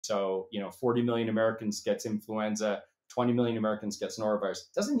So, 40 million Americans gets influenza, 20 million Americans gets norovirus.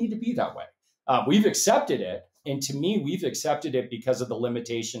 It doesn't need to be that way. We've accepted it. And to me, we've accepted it because of the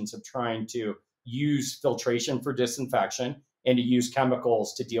limitations of trying to use filtration for disinfection and to use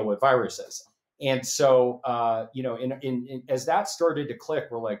chemicals to deal with viruses. And so, as that started to click,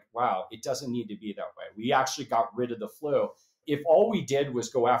 we're like, wow, it doesn't need to be that way. We actually got rid of the flu. If all we did was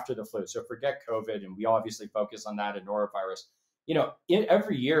go after the flu, so forget COVID, and we obviously focus on that and norovirus,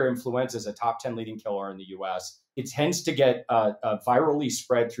 every year, influenza is a top 10 leading killer in the US. It tends to get virally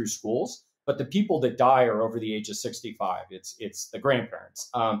spread through schools, but the people that die are over the age of 65. It's the grandparents.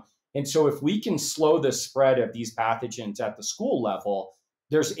 And so if we can slow the spread of these pathogens at the school level,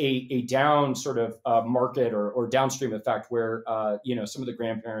 there's a down sort of market or downstream effect where, some of the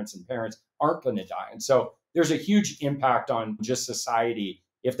grandparents and parents aren't going to die. And so there's a huge impact on just society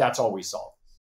if that's all we solve.